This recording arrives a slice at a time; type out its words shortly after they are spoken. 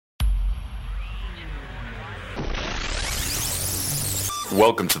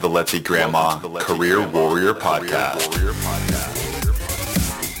Welcome to the Let's Eat Grandma Career Warrior Podcast.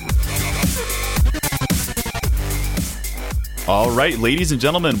 All right, ladies and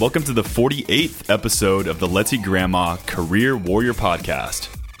gentlemen, welcome to the 48th episode of the Let's Eat Grandma Career Warrior Podcast,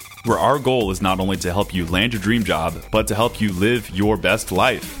 where our goal is not only to help you land your dream job, but to help you live your best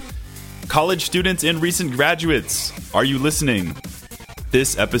life. College students and recent graduates, are you listening?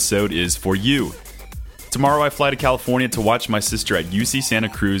 This episode is for you. Tomorrow I fly to California to watch my sister at UC Santa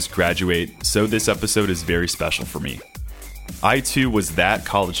Cruz graduate, so this episode is very special for me. I too was that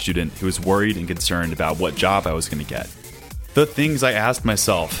college student who was worried and concerned about what job I was going to get. The things I asked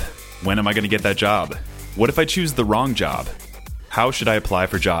myself: when am I going to get that job? What if I choose the wrong job? How should I apply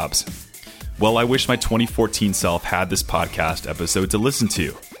for jobs? Well, I wish my 2014 self had this podcast episode to listen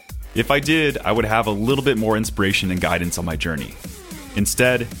to. If I did, I would have a little bit more inspiration and guidance on my journey.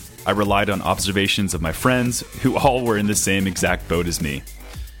 Instead, I relied on observations of my friends who all were in the same exact boat as me.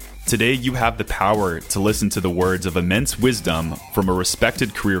 Today, you have the power to listen to the words of immense wisdom from a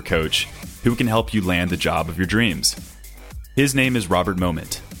respected career coach who can help you land the job of your dreams. His name is Robert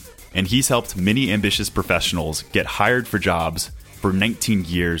Moment, and he's helped many ambitious professionals get hired for jobs for 19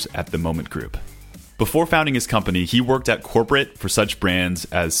 years at the Moment Group. Before founding his company, he worked at corporate for such brands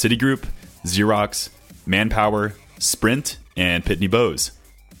as Citigroup, Xerox, Manpower, Sprint, and Pitney Bowes.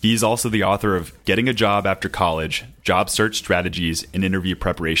 He's also the author of Getting a Job After College, Job Search Strategies and Interview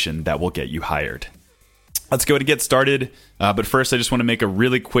Preparation That Will Get You Hired. Let's go ahead and get started. But first, I just want to make a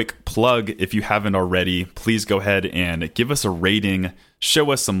really quick plug. If you haven't already, please go ahead and give us a rating.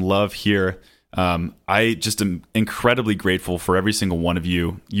 Show us some love here. I just am incredibly grateful for every single one of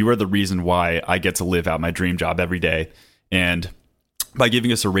you. You are the reason why I get to live out my dream job every day. And by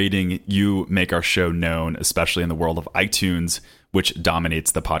giving us a rating, you make our show known, especially in the world of iTunes, which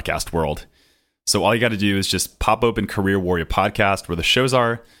dominates the podcast world. So all you got to do is just pop open Career Warrior Podcast where the shows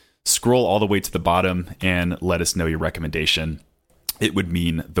are, scroll all the way to the bottom, and let us know your recommendation. It would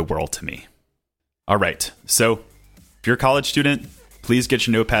mean the world to me. All right. So if you're a college student, please get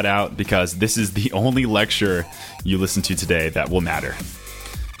your notepad out because this is the only lecture you listen to today that will matter.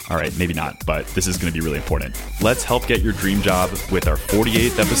 All right, maybe not, but this is going to be really important. Let's help get your dream job with our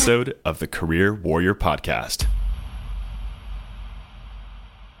 48th episode of the Career Warrior Podcast.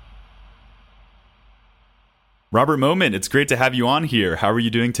 Robert Moment, it's great to have you on here. How are you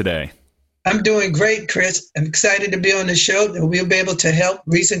doing today? I'm doing great, Chris. I'm excited to be on the show, and we'll be able to help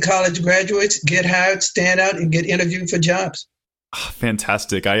recent college graduates get hired, stand out, and get interviewed for jobs. Oh,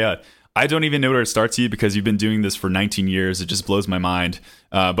 fantastic. I don't even know where to start to you because you've been doing this for 19 years. It just blows my mind.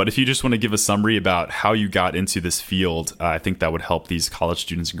 But if you just want to give a summary about how you got into this field, I think that would help these college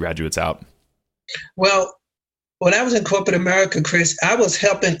students and graduates out. Well, when I was in corporate America, Chris, I was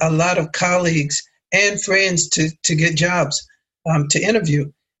helping a lot of colleagues and friends to get jobs, to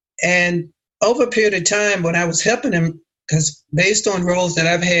interview. And over a period of time, when I was helping them, because based on roles that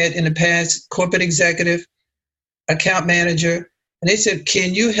I've had in the past, corporate executive, account manager, and they said,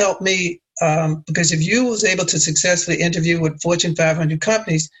 can you help me? Because if you was able to successfully interview with Fortune 500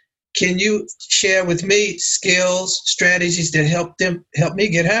 companies, can you share with me skills, strategies that help me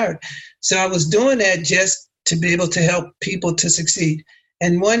get hired? So I was doing that just to be able to help people to succeed.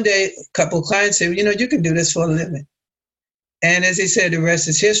 And one day, a couple of clients said, you can do this for a living. And as they said, the rest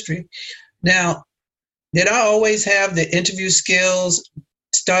is history. Now, did I always have the interview skills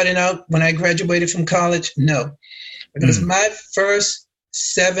starting out when I graduated from college? No. Because my first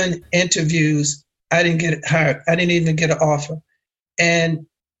 7 interviews, I didn't get hired. I didn't even get an offer. And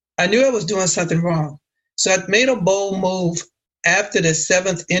I knew I was doing something wrong. So I made a bold move. After the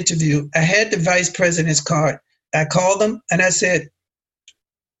 7th interview, I had the vice president's card. I called them and I said,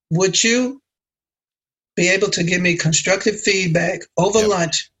 would you be able to give me constructive feedback over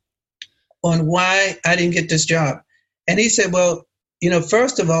lunch on why I didn't get this job? And he said, well,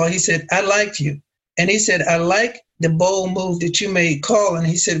 first of all, he said, I liked you. And he said, I like the bold move that you made calling.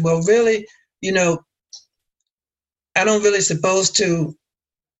 He said, well, really, I don't really supposed to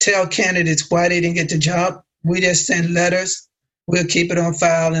tell candidates why they didn't get the job. We just send letters. We'll keep it on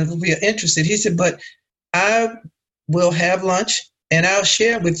file and if we are interested. He said, but I will have lunch and I'll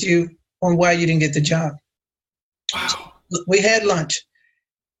share with you on why you didn't get the job. Wow. We had lunch.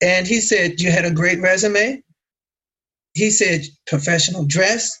 And he said, you had a great resume. He said, professional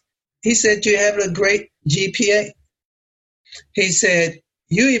dress. He said, you have a great GPA. He said,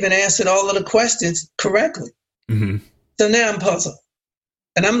 you even answered all of the questions correctly. Mm-hmm. So now I'm puzzled.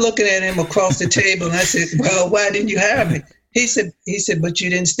 And I'm looking at him across the table and I said, well, why didn't you hire me? He said, but you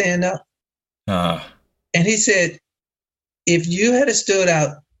didn't stand up. And he said, if you had stood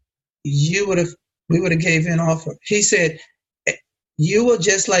out, we would have gave you an offer. He said, you were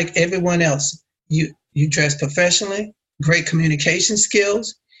just like everyone else. You dress professionally, great communication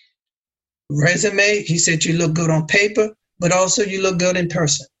skills, resume. He said you look good on paper, but also you look good in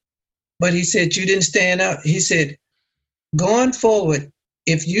person. But he said you didn't stand out. He said, going forward,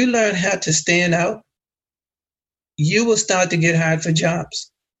 if you learn how to stand out, you will start to get hired for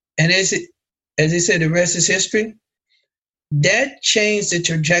jobs. And as he said, the rest is history. That changed the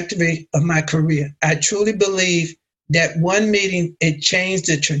trajectory of my career. I truly believe that one meeting, it changed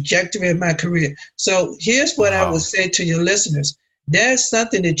the trajectory of my career. So here's what I would say to your listeners. There's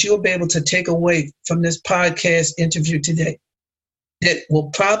something that you'll be able to take away from this podcast interview today that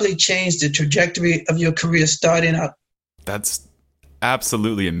will probably change the trajectory of your career starting out. That's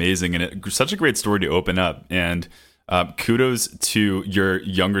absolutely amazing. And it's such a great story to open up. And kudos to your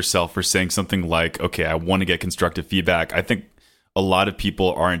younger self for saying something like, okay, I want to get constructive feedback. I think a lot of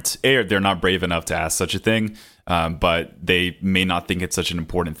people they're not brave enough to ask such a thing, but they may not think it's such an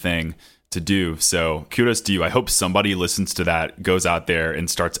important thing to do. So kudos to you. I hope somebody listens to that, goes out there and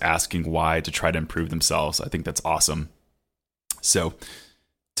starts asking why to try to improve themselves. I think that's awesome. So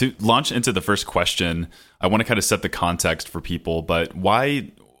to launch into the first question, I want to kind of set the context for people, but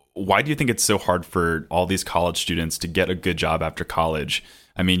why do you think it's so hard for all these college students to get a good job after college?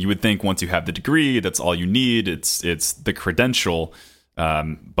 I mean, you would think once you have the degree, that's all you need. It's the credential.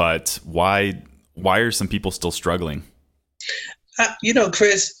 But why are some people still struggling?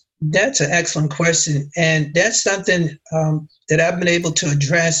 Chris, that's an excellent question. And that's something that I've been able to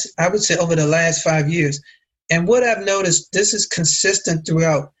address, I would say, over the last 5 years. And what I've noticed, this is consistent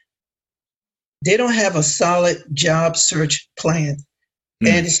throughout. They don't have a solid job search plan.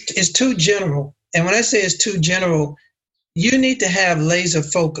 And it's too general. And when I say it's too general, you need to have laser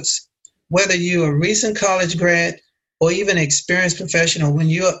focus, whether you're a recent college grad or even an experienced professional when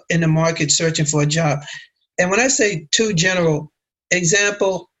you're in the market searching for a job. And when I say too general,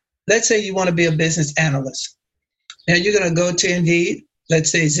 example, let's say you want to be a business analyst. Now you're going to go to Indeed,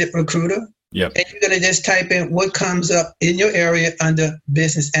 let's say ZipRecruiter, and you're going to just type in what comes up in your area under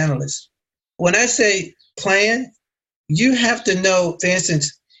business analyst. When I say plan, you have to know, for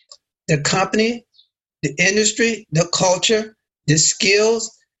instance, the company, the industry, the culture, the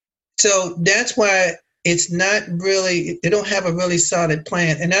skills. So that's why it's not really, they don't have a really solid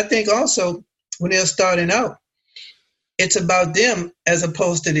plan. And I think also when they're starting out, it's about them as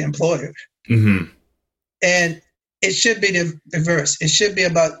opposed to the employer. Mm-hmm. And it should be the reverse. It should be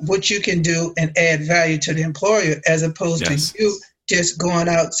about what you can do and add value to the employer as opposed to you just going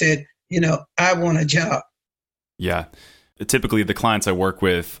out and said, I want a job. Yeah. Typically, the clients I work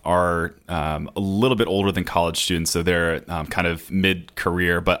with are a little bit older than college students, so they're kind of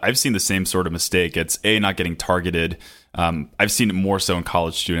mid-career. But I've seen the same sort of mistake. It's not getting targeted. I've seen it more so in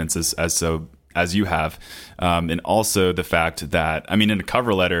college students as you have, and also the fact that in a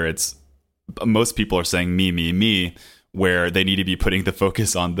cover letter, it's most people are saying me, where they need to be putting the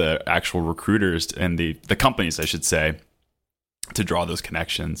focus on the actual recruiters and the companies, I should say, to draw those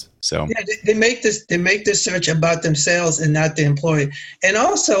connections. So they make this search about themselves and not the employer. And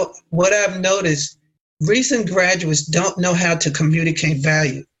also what I've noticed, recent graduates don't know how to communicate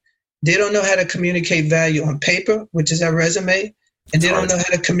value. They don't know how to communicate value on paper, which is our resume. And they don't know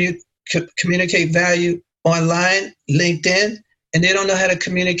how to communicate value online, LinkedIn, and they don't know how to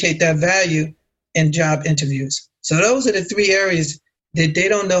communicate that value in job interviews. So those are the three areas that they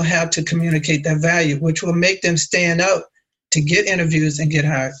don't know how to communicate that value, which will make them stand out to get interviews and get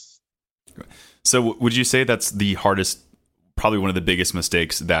hired. So would you say that's the hardest, probably one of the biggest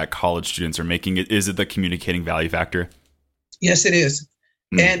mistakes that college students are making? Is it the communicating value factor? Yes, it is.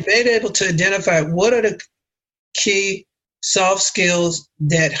 And being able to identify what are the key soft skills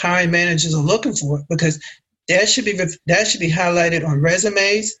that hiring managers are looking for, because that should be highlighted on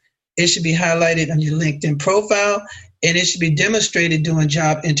resumes. It should be highlighted on your LinkedIn profile, and it should be demonstrated during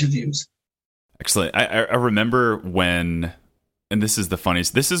job interviews. Excellent. I remember when, and this is the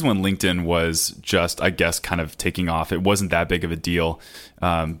funniest, this is when LinkedIn was just, I guess, kind of taking off. It wasn't that big of a deal.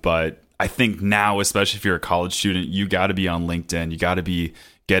 But I think now, especially if you're a college student, you got to be on LinkedIn. You got to be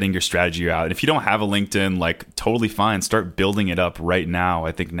getting your strategy out. And if you don't have a LinkedIn, totally fine. Start building it up right now.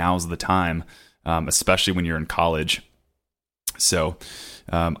 I think now's the time, especially when you're in college. So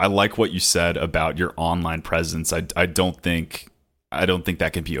I like what you said about your online presence. I don't think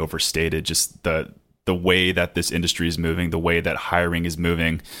that can be overstated. Just the way that this industry is moving, the way that hiring is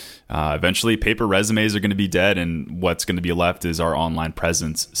moving. Eventually, paper resumes are going to be dead, and what's going to be left is our online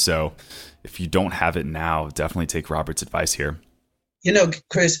presence. So if you don't have it now, definitely take Robert's advice here.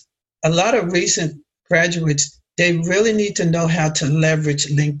 Chris, a lot of recent graduates, they really need to know how to leverage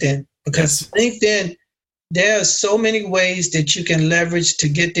LinkedIn, because LinkedIn there are so many ways that you can leverage to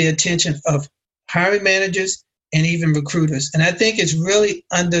get the attention of hiring managers and even recruiters. And I think it's really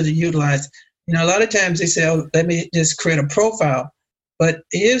underutilized. You know, a lot of times they say, oh, let me just create a profile. But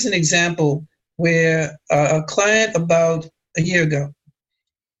here's an example where a client about a year ago,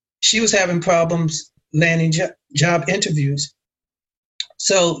 she was having problems landing job interviews.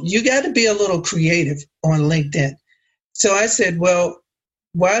 So you got to be a little creative on LinkedIn. So I said, well,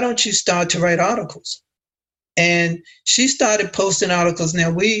 why don't you start to write articles? And she started posting articles. Now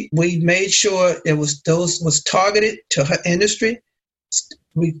we made sure those was targeted to her industry.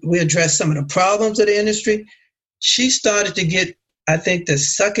 We addressed some of the problems of the industry. She started to get, I think, the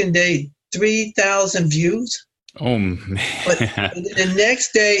second day, 3,000 views. Oh man! But the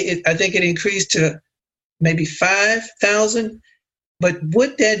next day, I think it increased to maybe 5,000. But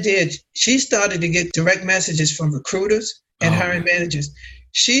what that did, she started to get direct messages from recruiters and hiring managers.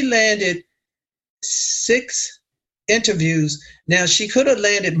 She landed 6 interviews. Now, she could have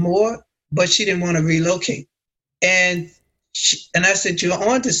landed more, but she didn't want to relocate. And I said, you're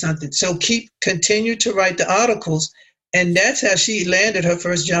on to something. So continue to write the articles. And that's how she landed her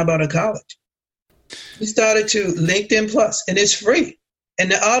first job out of college. She started to LinkedIn Plus, and it's free.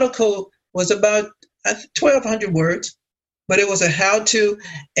 And the article was about 1,200 words, but it was a how-to,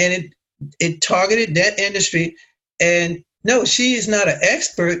 and it targeted that industry. And no, she is not an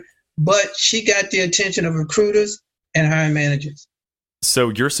expert, but she got the attention of recruiters and hiring managers. So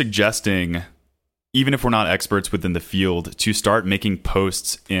you're suggesting, even if we're not experts within the field, to start making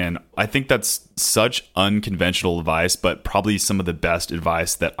posts in, I think that's such unconventional advice, but probably some of the best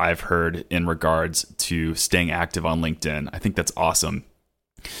advice that I've heard in regards to staying active on LinkedIn. I think that's awesome.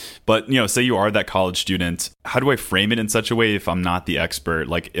 But, you know, say you are that college student, how do I frame it in such a way if I'm not the expert?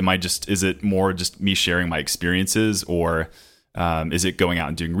 Like, is it more just me sharing my experiences, or is it going out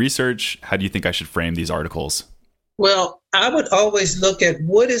and doing research? How do you think I should frame these articles? Well, I would always look at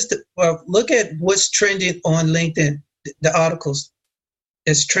look at what's trending on LinkedIn, the articles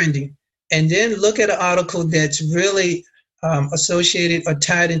that's trending, and then look at an article that's really associated or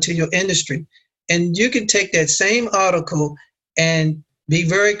tied into your industry. And you can take that same article and be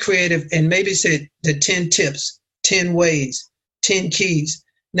very creative and maybe say the 10 tips, 10 ways, 10 keys.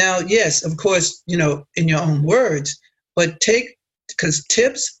 Now, yes, of course, you know, in your own words, but because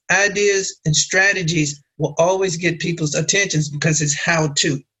tips, ideas, and strategies will always get people's attention because it's how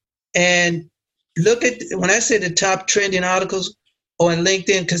to. And look at, when I say the top trending articles on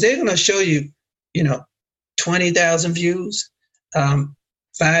LinkedIn, because they're going to show you, you know, 20,000 views,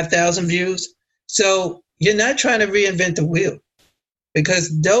 5,000 views. So you're not trying to reinvent the wheel,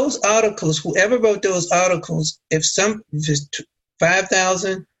 because those articles, whoever wrote those articles, if it's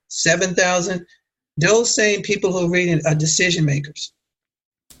 5,000, 7,000, those same people who are reading are decision makers,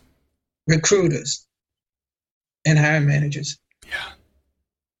 recruiters, and hiring managers.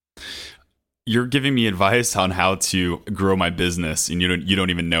 Yeah. You're giving me advice on how to grow my business, and you don't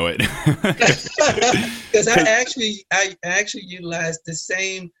even know it. Because I actually utilize the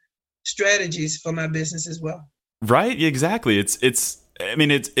same strategies for my business as well. Right, exactly.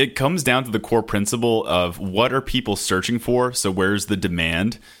 It comes down to the core principle of what are people searching for? So where's the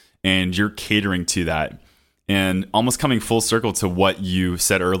demand? And you're catering to that. And almost coming full circle to what you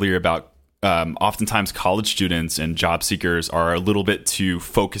said earlier about oftentimes college students and job seekers are a little bit too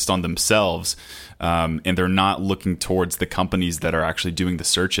focused on themselves, and they're not looking towards the companies that are actually doing the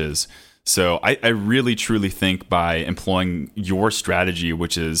searches. So I really, truly think by employing your strategy,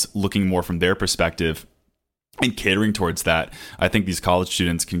 which is looking more from their perspective and catering towards that, I think these college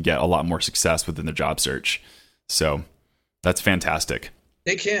students can get a lot more success within their job search. So that's fantastic.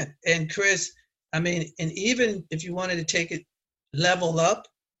 They can. And Chris, I mean, and even if you wanted to take it level up,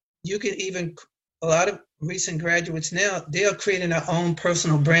 you can even, a lot of recent graduates now, they are creating their own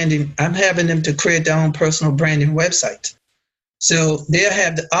personal branding. I'm having them to create their own personal branding website. So they'll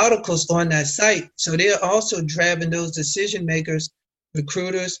have the articles on that site. So they're also driving those decision makers,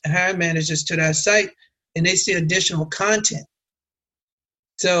 recruiters, and hiring managers to that site, and they see additional content.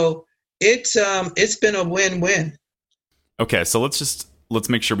 So it's been a win-win. Okay, so let's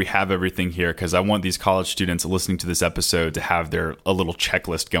make sure we have everything here, because I want these college students listening to this episode to have a little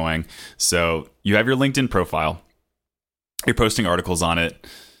checklist going. So you have your LinkedIn profile. You're posting articles on it.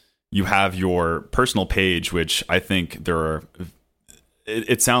 You have your personal page, which I think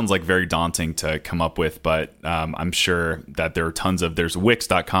it sounds like very daunting to come up with, but I'm sure that there are there's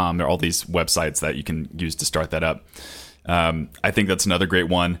Wix.com. There are all these websites that you can use to start that up. I think that's another great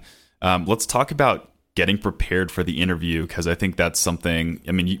one. Let's talk about getting prepared for the interview, because I think that's something,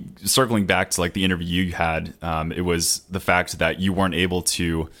 circling back to like the interview you had, it was the fact that you weren't able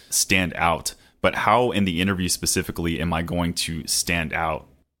to stand out but how in the interview specifically am I going to stand out?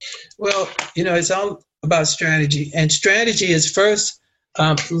 Well, it's all about strategy. And strategy is first,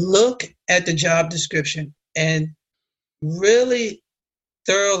 look at the job description and really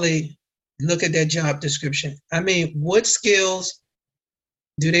thoroughly look at that job description. I mean, what skills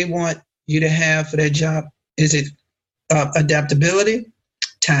do they want you to have for that job? Is it adaptability,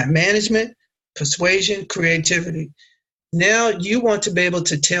 time management, persuasion, creativity? Now you want to be able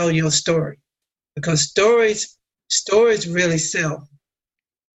to tell your story, because stories really sell.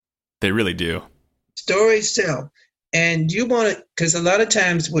 They really do. Stories sell. And you want to, because a lot of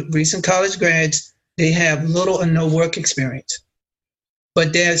times with recent college grads, they have little or no work experience.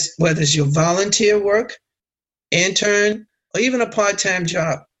 But there's, whether it's your volunteer work, intern, or even a part-time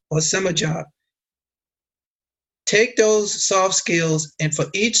job or summer job, take those soft skills, and for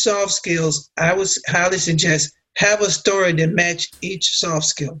each soft skills, I would highly suggest have a story that match each soft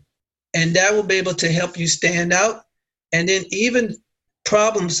skill. And that will be able to help you stand out. And then even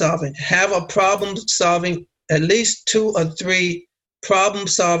problem solving, have a problem solving, at least 2 or 3 problem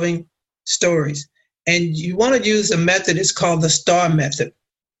solving stories. And you want to use a method, it's called the STAR method.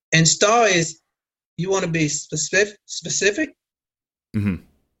 And STAR is, you want to be specific. Mm-hmm.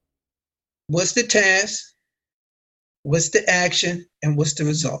 What's the task? What's the action? And what's the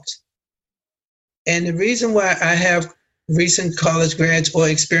results? And the reason why I have recent college grads or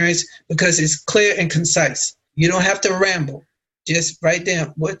experience, because it's clear and concise. You don't have to ramble. Just write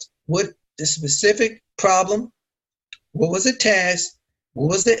down what the specific problem, what was the task, what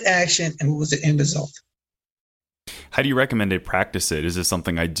was the action, and what was the end result. How do you recommend I practice it? Is this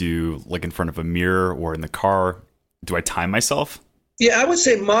something I do like in front of a mirror or in the car? Do I time myself? Yeah, I would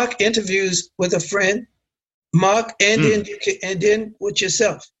say mock interviews with a friend, mock, and then with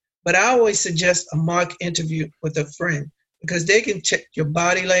yourself. But I always suggest a mock interview with a friend, because they can check your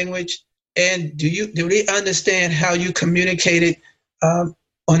body language, and do they understand how you communicated on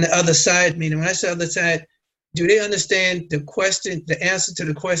the other side? Meaning, when I say other side, do they understand the question, the answer to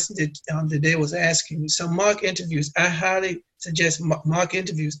the question that they was asking? So mock interviews, I highly suggest mock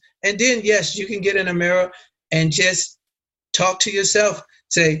interviews. And then, yes, you can get in a mirror and just talk to yourself.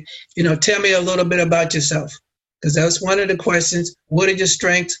 Say, tell me a little bit about yourself, because that's one of the questions. What are your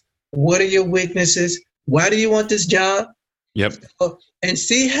strengths? What are your weaknesses? Why do you want this job? Yep. And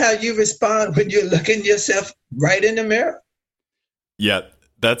see how you respond when you're looking yourself right in the mirror. Yeah,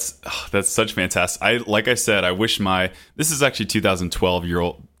 that's such fantastic. Like I said, I wish this is actually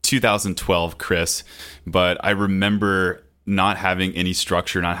 2012 Chris, but I remember not having any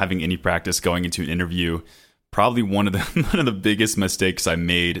structure, not having any practice going into an interview. Probably one of the biggest mistakes I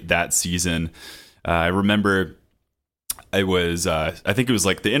made that season. I remember I think it was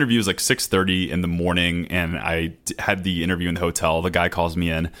like the interview was like 6:30 in the morning, and I had the interview in the hotel. The guy calls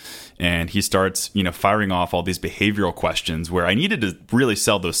me in, and he starts, firing off all these behavioral questions where I needed to really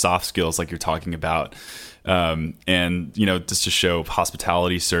sell those soft skills like you're talking about. And, just to show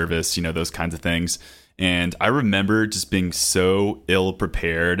hospitality, service, those kinds of things. And I remember just being so ill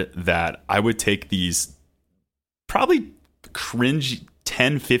prepared that I would take these probably cringe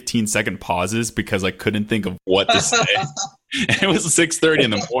 10, 15-second pauses because I couldn't think of what to say. And it was 6:30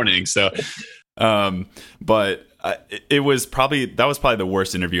 in the morning. So, but that was probably the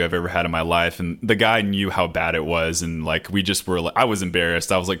worst interview I've ever had in my life. And the guy knew how bad it was. And like, I was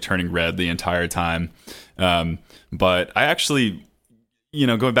embarrassed. I was like turning red the entire time. But I actually,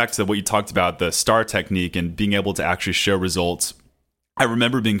 going back to what you talked about, the STAR technique and being able to actually show results, I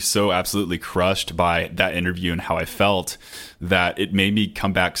remember being so absolutely crushed by that interview and how I felt that it made me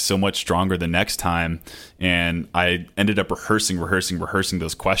come back so much stronger the next time. And I ended up rehearsing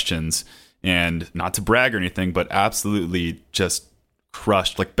those questions, and not to brag or anything, but absolutely just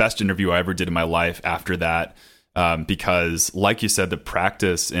crushed, like best interview I ever did in my life after that. Because like you said, the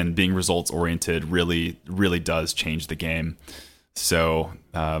practice and being results oriented really, really does change the game. So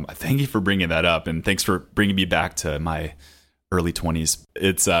thank you for bringing that up, and thanks for bringing me back to my early 20s.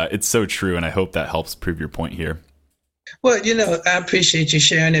 It's so true, and I hope that helps prove your point here. Well, I appreciate you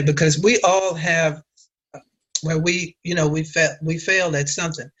sharing it, because we all have where we failed at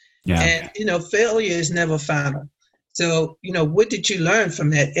something. Yeah. And failure is never final. So, what did you learn from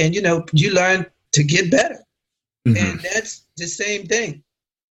that? And you learn to get better. Mm-hmm. And that's the same thing.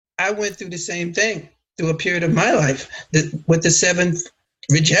 I went through the same thing through a period of my life with the 7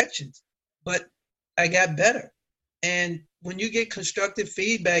 rejections, but I got better. And when you get constructive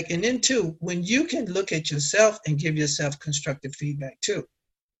feedback, and then too, when you can look at yourself and give yourself constructive feedback too,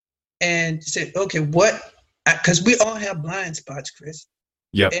 and say, okay, because we all have blind spots, Chris.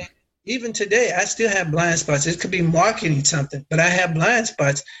 Yep. And even today, I still have blind spots. It could be marketing something, but I have blind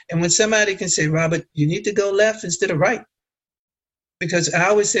spots. And when somebody can say, Robert, you need to go left instead of right. Because I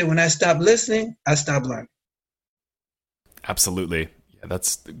always say, when I stop listening, I stop learning. Absolutely. Yeah,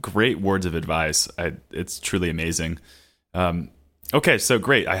 that's great words of advice. It's truly amazing. Okay, so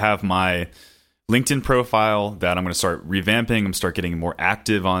great. I have my LinkedIn profile that I'm going to start revamping. I'm going to start getting more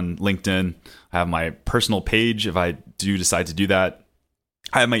active on LinkedIn. I have my personal page if I do decide to do that.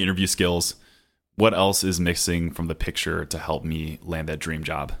 I have my interview skills. What else is missing from the picture to help me land that dream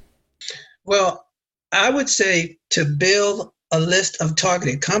job? Well, I would say to build a list of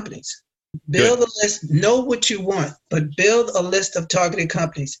targeted companies. Build a list, know what you want, but build a list of targeted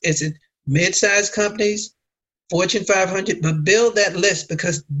companies. Is it mid-sized companies, Fortune 500? But build that list,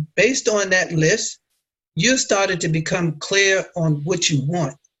 because based on that list, you started to become clear on what you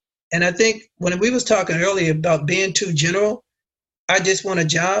want. And I think when we was talking earlier about being too general, I just want a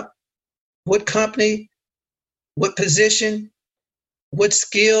job. What company, what position, what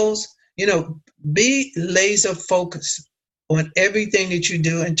skills, be laser focused on everything that you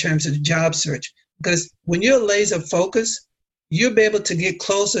do in terms of the job search. Because when you're laser focused, you'll be able to get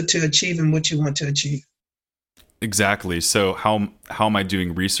closer to achieving what you want to achieve. Exactly. So how am I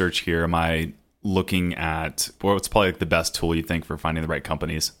doing research here? Am I looking at what's probably like the best tool you think for finding the right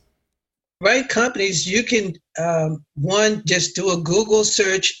companies? Right companies, you can, one, just do a Google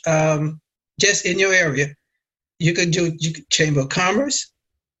search just in your area. You could Chamber of Commerce.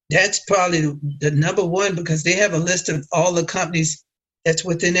 That's probably the number one, because they have a list of all the companies that's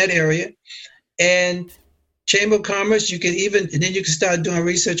within that area. And Chamber of Commerce, and then you can start doing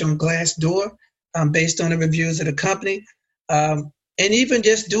research on Glassdoor based on the reviews of the company. And even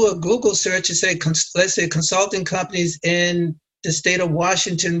just do a Google search and say, let's say consulting companies in the state of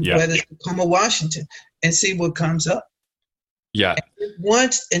Washington, whether it's Tacoma, Washington, and see what comes up. Yeah.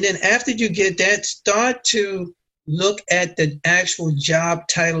 And then after you get that, start to look at the actual job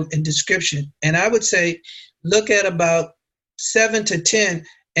title and description. And I would say look at about 7 to 10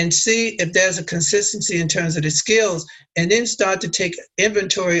 and see if there's a consistency in terms of the skills, and then start to take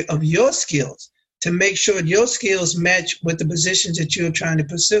inventory of your skills to make sure your skills match with the positions that you're trying to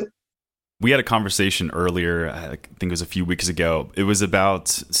pursue. We had a conversation earlier, I think it was a few weeks ago. It was about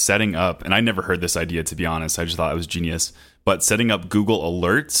setting up, and I never heard this idea, to be honest. I just thought it was genius. But setting up Google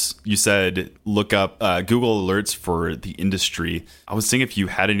Alerts, you said look up Google Alerts for the industry. I was seeing if you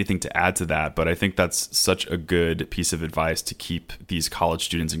had anything to add to that, but I think that's such a good piece of advice to keep these college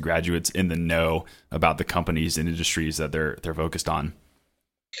students and graduates in the know about the companies and industries that they're focused on.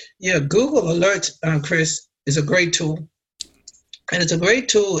 Yeah, Google Alerts, Chris, is a great tool. And it's a great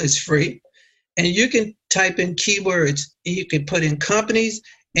tool. It's free. And you can type in keywords. You can put in companies,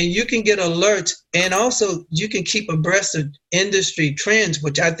 and you can get alerts. And also, you can keep abreast of industry trends,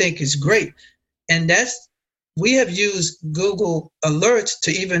 which I think is great. And we have used Google Alerts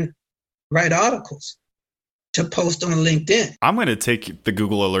to even write articles to post on LinkedIn. I'm going to take the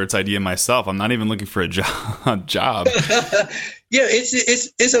Google Alerts idea myself. I'm not even looking for a job. Yeah,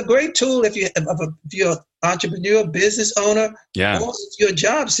 it's a great tool if you're an entrepreneur, business owner, or if you're a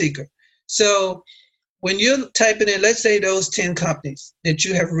job seeker. So when you're typing in, let's say those 10 companies that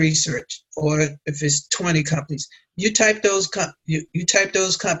you have researched, or if it's 20 companies, you type those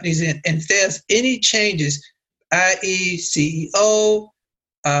companies in, and if there's any changes, i.e. CEO,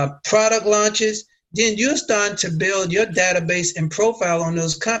 product launches, then you're starting to build your database and profile on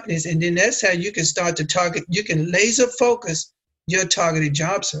those companies. And then that's how you can start to target. You can laser focus your targeted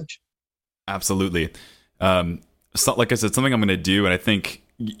job search. Absolutely. So, like I said, something I'm going to do, and I think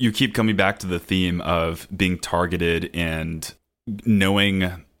you keep coming back to the theme of being targeted and knowing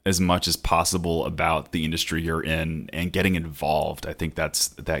as much as possible about the industry you're in and getting involved. I think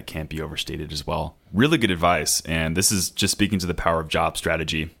that can't be overstated as well. Really good advice. And this is just speaking to the power of job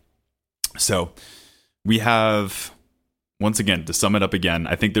strategy. So we have, once again, to sum it up again,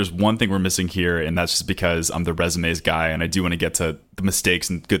 I think there's one thing we're missing here, and that's just because I'm the resumes guy, and I do want to get to the mistakes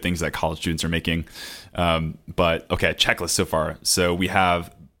and good things that college students are making. But okay, checklist so far. So we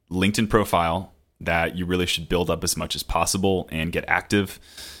have LinkedIn profile that you really should build up as much as possible and get active.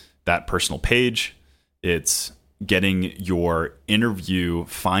 That personal page, it's getting your interview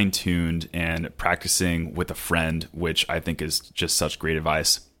fine-tuned and practicing with a friend, which I think is just such great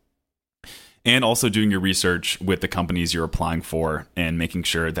advice. And also doing your research with the companies you're applying for and making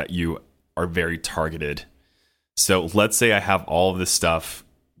sure that you are very targeted. So let's say I have all of this stuff.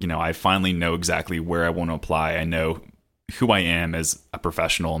 I finally know exactly where I want to apply. I know who I am as a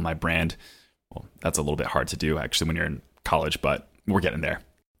professional and my brand. Well, that's a little bit hard to do actually when you're in college, but we're getting there.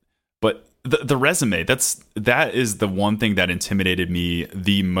 But The resume, that is the one thing that intimidated me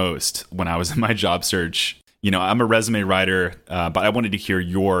the most when I was in my job search. I'm a resume writer, but I wanted to hear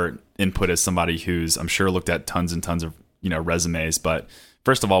your input as somebody who's, I'm sure, looked at tons and tons of, resumes. But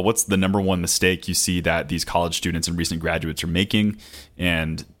first of all, what's the number one mistake you see that these college students and recent graduates are making?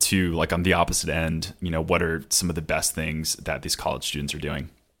 And two, like on the opposite end, what are some of the best things that these college students are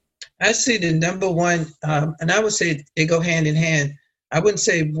doing? I see the number one, and I would say they go hand in hand. I wouldn't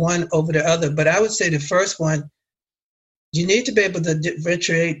say one over the other, but I would say the first one, you need to be able to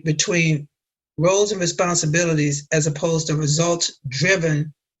differentiate between roles and responsibilities as opposed to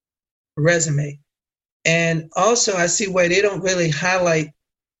results-driven resume. And also I see where they don't really highlight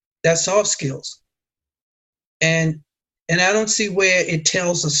their soft skills. And I don't see where it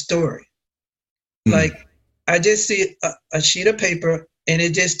tells a story. Like I just see a sheet of paper and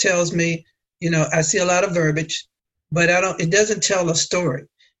it just tells me, I see a lot of verbiage, but it doesn't tell a story.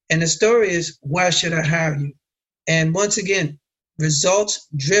 And the story is, why should I hire you? And once again, results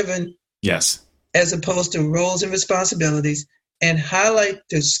driven. Yes. As opposed to roles and responsibilities, and highlight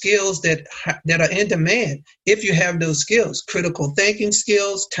the skills that are in demand. If you have those skills, critical thinking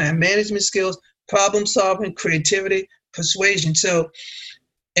skills, time management skills, problem solving, creativity, persuasion. So,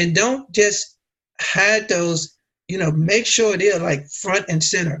 and don't just hide those, make sure they're like front and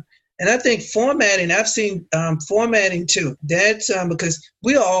center. And I think formatting, I've seen formatting too. That's because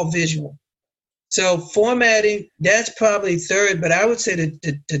we are all visual. So formatting, that's probably third, but I would say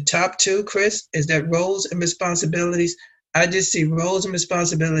the top two, Chris, is that roles and responsibilities. I just see roles and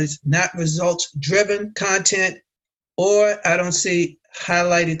responsibilities, not results-driven content, or I don't see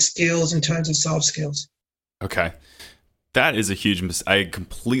highlighted skills in terms of soft skills. Okay. That is a huge I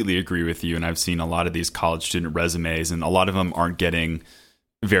completely agree with you. And I've seen a lot of these college student resumes, and a lot of them aren't getting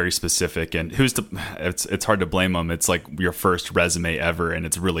very specific. And it's hard to blame them. It's like your first resume ever, and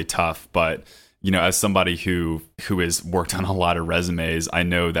it's really tough. But, as somebody who has worked on a lot of resumes, I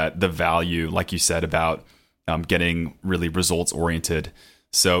know that the value, like you said, about getting really results oriented.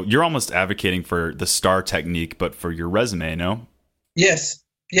 So you're almost advocating for the STAR technique, but for your resume, no? Yes,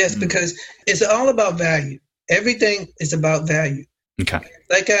 because it's all about value. Everything is about value. Okay.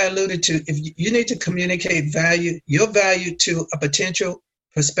 Like I alluded to, if you need to communicate value, your value to a potential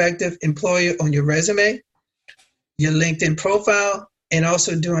prospective employer on your resume, your LinkedIn profile, and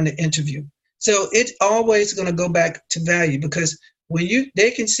also during the interview. So it's always going to go back to value, because when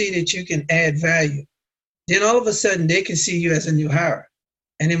they can see that you can add value, then all of a sudden they can see you as a new hire.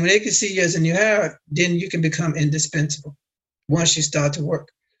 And then when they can see you as a new hire, then you can become indispensable once you start to work.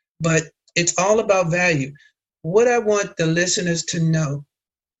 But it's all about value. What I want the listeners to know,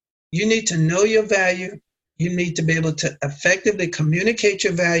 you need to know your value. You need to be able to effectively communicate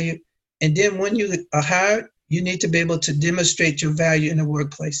your value. And then when you are hired, you need to be able to demonstrate your value in the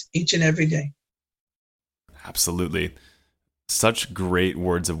workplace each and every day. Absolutely. Such great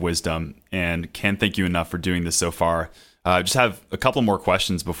words of wisdom, and can't thank you enough for doing this so far. Just have a couple more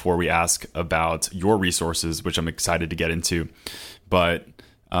questions before we ask about your resources, which I'm excited to get into. But,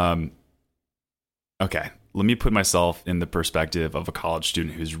 okay, let me put myself in the perspective of a college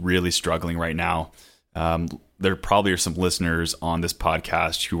student who's really struggling right now. There probably are some listeners on this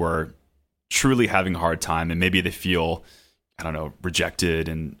podcast who are truly having a hard time, and maybe they feel, rejected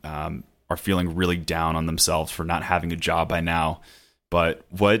and are feeling really down on themselves for not having a job by now. But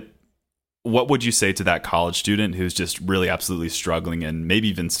what would you say to that college student who's just really absolutely struggling and maybe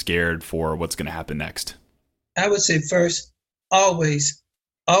even scared for what's going to happen next? I would say first, always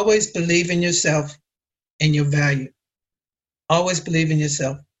believe in yourself and your value. Always believe in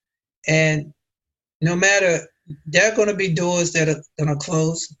yourself. And no matter, there are going to be doors that are going to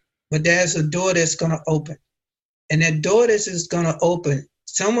close, but there's a door that's going to open. And that door that is going to open,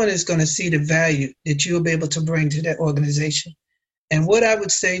 someone is going to see the value that you'll be able to bring to that organization. And what I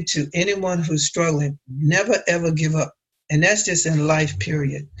would say to anyone who's struggling, never, ever give up. And that's just in life,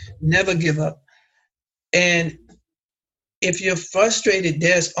 period. Never give up. And if you're frustrated,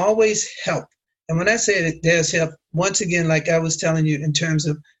 there's always help. And when I say that there's help, once again, like I was telling you, in terms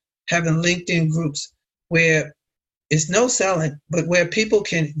of having LinkedIn groups where it's no selling, but where people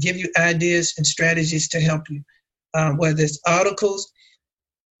can give you ideas and strategies to help you, whether it's articles,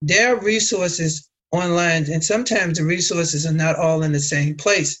 there are resources online, and sometimes the resources are not all in the same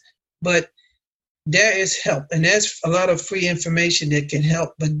place, but there is help, and there's a lot of free information that can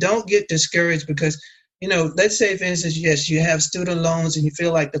help. But don't get discouraged because, let's say, for instance, yes, you have student loans and you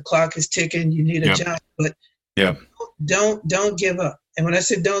feel like the clock is ticking, you need a job, but don't give up. And when I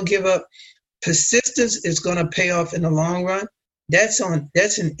say don't give up, persistence is going to pay off in the long run. That's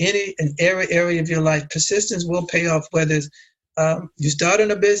in every area of your life. Persistence will pay off, whether it's you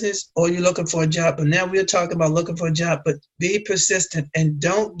starting a business or you're looking for a job. But now we're talking about looking for a job, but be persistent and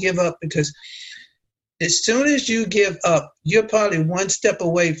don't give up, because as soon as you give up, you're probably one step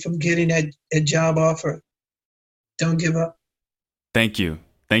away from getting a job offer. Don't give up. Thank you.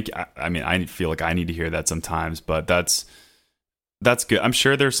 I mean, I feel like I need to hear that sometimes, but that's good. I'm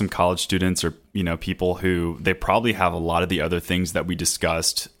sure there's some college students or, people who they probably have a lot of the other things that we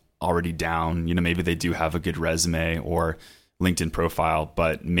discussed already down. Maybe they do have a good resume or LinkedIn profile,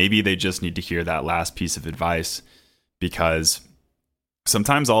 but maybe they just need to hear that last piece of advice, because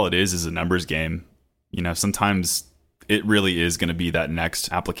sometimes all it is a numbers game. Sometimes it really is going to be that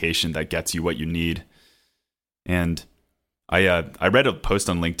next application that gets you what you need. And I read a post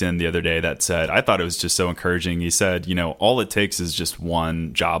on LinkedIn the other day that said, I thought it was just so encouraging. He said, all it takes is just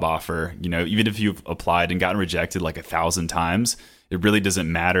one job offer. Even if you've applied and gotten rejected like 1,000 times, it really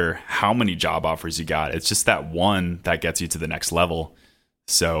doesn't matter how many job offers you got. It's just that one that gets you to the next level.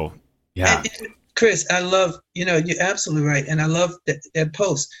 So, yeah. And Chris, I love, you're absolutely right. And I love that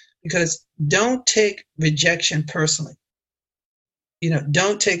post, because don't take rejection personally.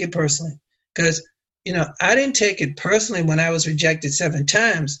 Don't take it personally, because I didn't take it personally when I was rejected 7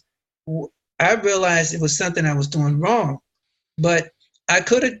 times. I realized it was something I was doing wrong, but I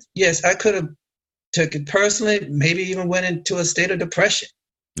could have took it personally, maybe even went into a state of depression.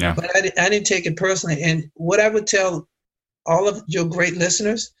 Yeah. But I didn't take it personally. And what I would tell all of your great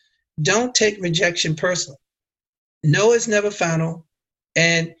listeners, don't take rejection personally. No, it's never final.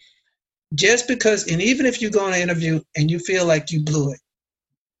 And just because, and even if you go on an interview and you feel like you blew it,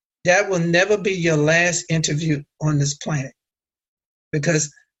 that will never be your last interview on this planet,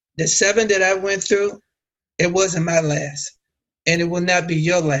 because the 7 that I went through, it wasn't my last, and it will not be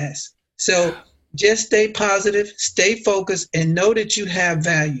your last. So just stay positive, stay focused, and know that you have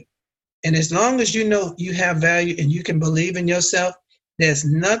value. And as long as you know you have value and you can believe in yourself, there's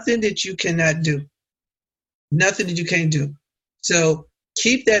nothing that you cannot do. Nothing that you can't do. So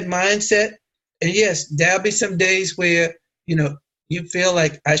keep that mindset. And yes, there'll be some days where, you feel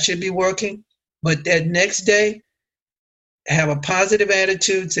like I should be working, but that next day, have a positive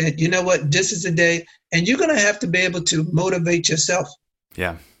attitude, say, you know what, this is the day. And you're going to have to be able to motivate yourself.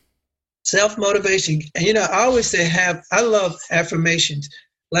 Yeah. Self-motivation. And, I always say I love affirmations.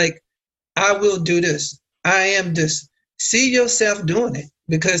 Like, I will do this. I am this. See yourself doing it,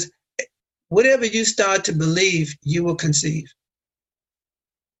 because whatever you start to believe, you will conceive.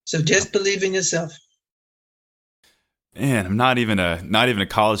 So just believe in yourself. Man, I'm not even a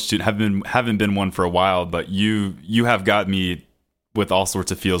college student. Haven't been one for a while, but you have got me with all sorts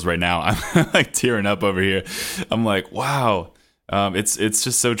of feels right now. I'm like tearing up over here. I'm like, wow. It's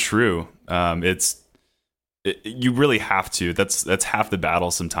just so true. You really have to. That's half the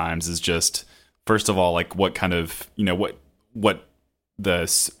battle sometimes, is just, first of all, like what kind of, what the,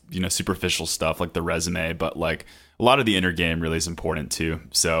 superficial stuff, like the resume, but like a lot of the inner game really is important too.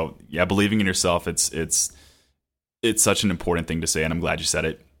 So yeah, believing in yourself, it's such an important thing to say, and I'm glad you said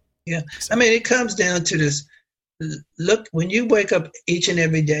it. Yeah. I mean, it comes down to this. Look, when you wake up each and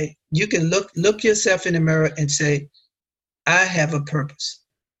every day, you can look yourself in the mirror and say, I have a purpose.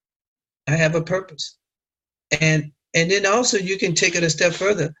 I have a purpose. And then also you can take it a step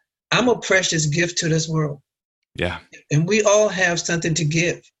further. I'm a precious gift to this world. Yeah. And we all have something to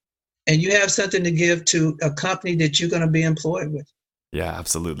give. And you have something to give to a company that you're going to be employed with. Yeah,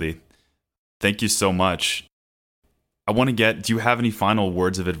 absolutely. Thank you so much. I want to do you have any final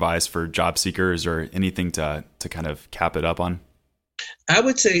words of advice for job seekers or anything to kind of cap it up on? I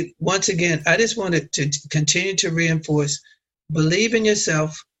would say, once again, I just wanted to continue to reinforce, believe in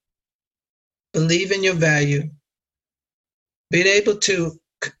yourself, believe in your value, being able to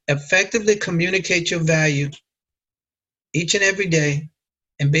effectively communicate your value each and every day,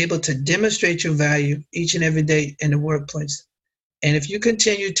 and be able to demonstrate your value each and every day in the workplace. And if you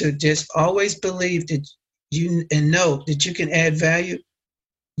continue to just always believe that and know that you can add value,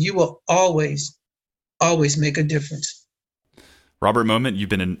 you will always make a difference. Robert Moment, you've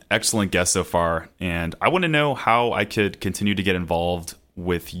been an excellent guest so far, and I want to know how I could continue to get involved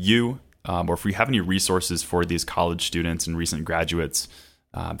with you, or if we have any resources for these college students and recent graduates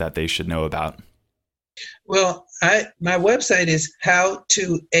that they should know about. Well, my website is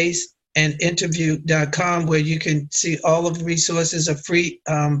howtoaceaninterview.com, where you can see all of the resources, a free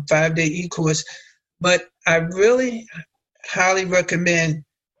 5-day e-course. But I really highly recommend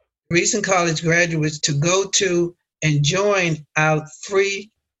recent college graduates to go to and join our free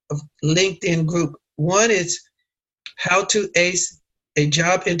LinkedIn group. One is How to Ace a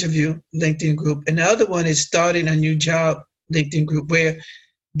Job Interview LinkedIn group. And the other one is Starting a New Job LinkedIn group, where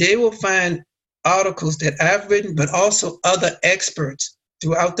they will find articles that I've written, but also other experts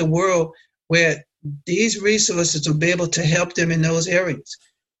throughout the world where these resources will be able to help them in those areas.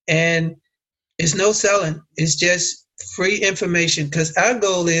 And it's no selling. It's just free information, because our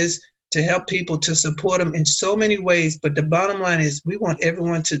goal is to help people, to support them in so many ways. But the bottom line is we want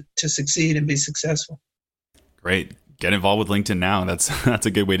everyone to succeed and be successful. Great. Get involved with LinkedIn now. That's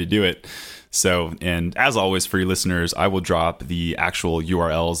a good way to do it. So, and as always, for your listeners, I will drop the actual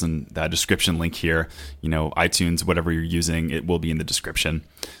URLs and that description link here. iTunes, whatever you're using, it will be in the description.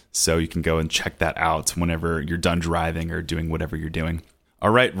 So you can go and check that out whenever you're done driving or doing whatever you're doing.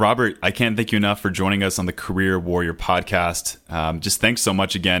 All right, Robert, I can't thank you enough for joining us on the Career Warrior podcast. Just thanks so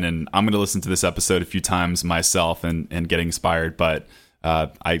much again. And I'm going to listen to this episode a few times myself and get inspired. But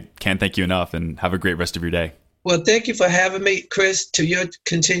I can't thank you enough, and have a great rest of your day. Well, thank you for having me, Chris, to your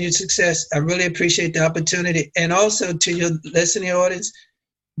continued success. I really appreciate the opportunity. And also to your listening audience,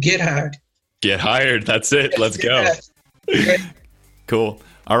 get hired. Get hired. That's it. Let's go. Cool.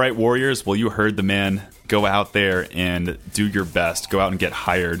 All right, Warriors. Well, you heard the man. Go out there and do your best. Go out and get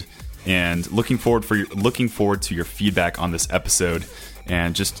hired. And looking forward to your feedback on this episode.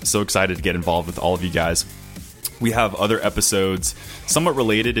 And just so excited to get involved with all of you guys. We have other episodes somewhat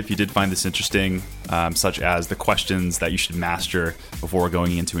related if you did find this interesting, such as the questions that you should master before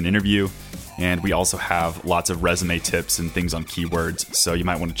going into an interview. And we also have lots of resume tips and things on keywords, so you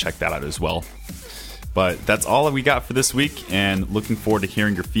might want to check that out as well. But that's all we got for this week, and looking forward to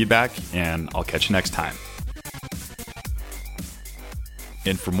hearing your feedback, and I'll catch you next time.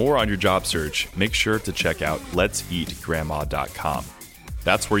 And for more on your job search, make sure to check out letseatgrandma.com.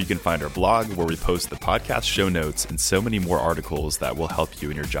 That's where you can find our blog, where we post the podcast show notes and so many more articles that will help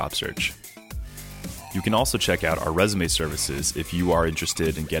you in your job search. You can also check out our resume services if you are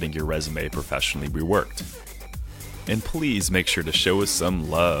interested in getting your resume professionally reworked. And please make sure to show us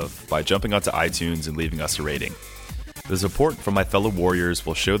some love by jumping onto iTunes and leaving us a rating. The support from my fellow warriors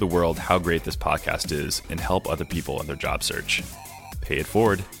will show the world how great this podcast is and help other people in their job search. Pay it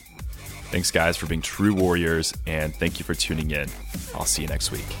forward. Thanks, guys, for being true warriors, and thank you for tuning in. I'll see you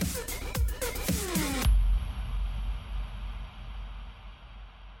next week.